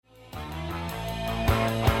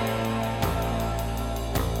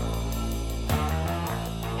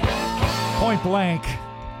Point Blank,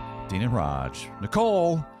 Dean and Raj.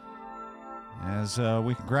 Nicole, as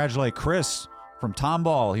we congratulate Chris from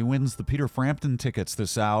Tomball. He wins the Peter Frampton tickets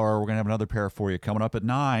this hour. We're going to have another pair for you coming up at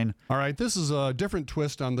 9. All right, this is a different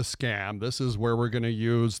twist on the scam. This is where we're going to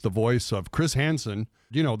use the voice of Chris Hansen,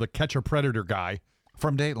 you know, the Catch a Predator guy.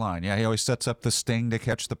 From Dateline. Yeah, he always sets up the sting to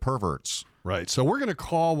catch the perverts. Right, so we're going to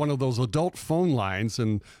call one of those adult phone lines,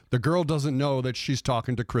 and the girl doesn't know that she's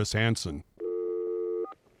talking to Chris Hansen.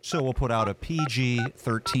 So we'll put out a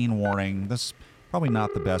PG-13 warning. This is probably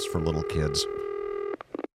not the best for little kids.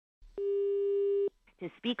 To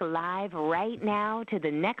speak live right now to the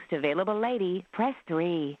next available lady, press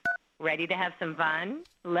 3. Ready to have some fun?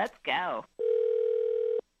 Let's go.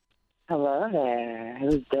 Hello there.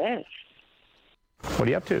 Who's this? What are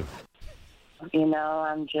you up to? You know,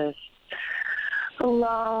 I'm just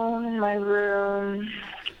alone in my room.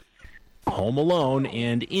 Home alone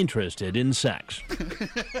and interested in sex.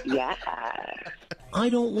 Yeah. I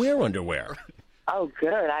don't wear underwear. Oh,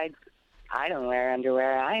 good. I don't wear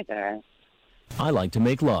underwear either. I like to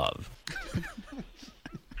make love.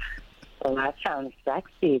 Well, that sounds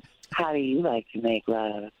sexy. How do you like to make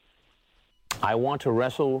love? I want to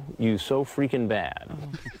wrestle you so freaking bad.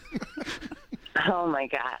 Oh, my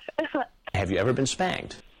gosh. Have you ever been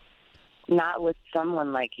spanked? Not with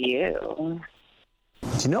someone like you.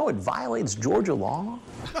 Do you know it violates Georgia law?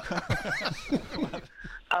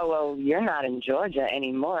 Oh, well, you're not in Georgia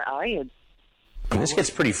anymore, are you? This gets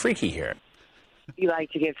pretty freaky here. You like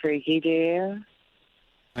to get freaky, do you?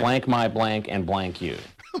 Blank my blank and blank you.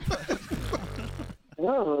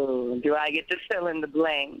 Oh, do I get to fill in the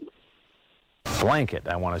blank? Blanket,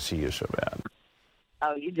 I want to see you so bad.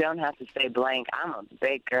 Oh, you don't have to say blank. I'm a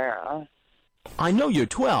big girl. I know you're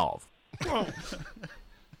 12.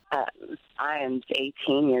 I am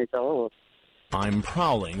 18 years old. I'm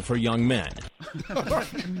prowling for young men.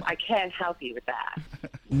 I can't help you with that.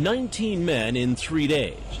 19 men in 3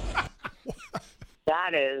 days.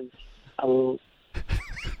 That is a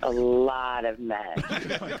lot of men.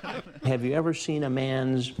 Have you ever seen a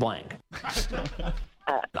man's blank?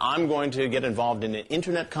 I'm going to get involved in an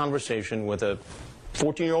internet conversation with a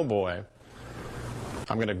 14-year-old boy.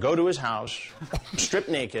 I'm going to go to his house, strip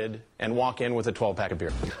naked, and walk in with a 12-pack of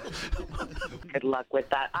beer. Good luck with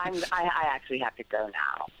that. I actually have to go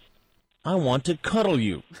now. I want to cuddle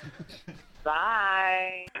you.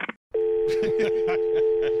 Bye.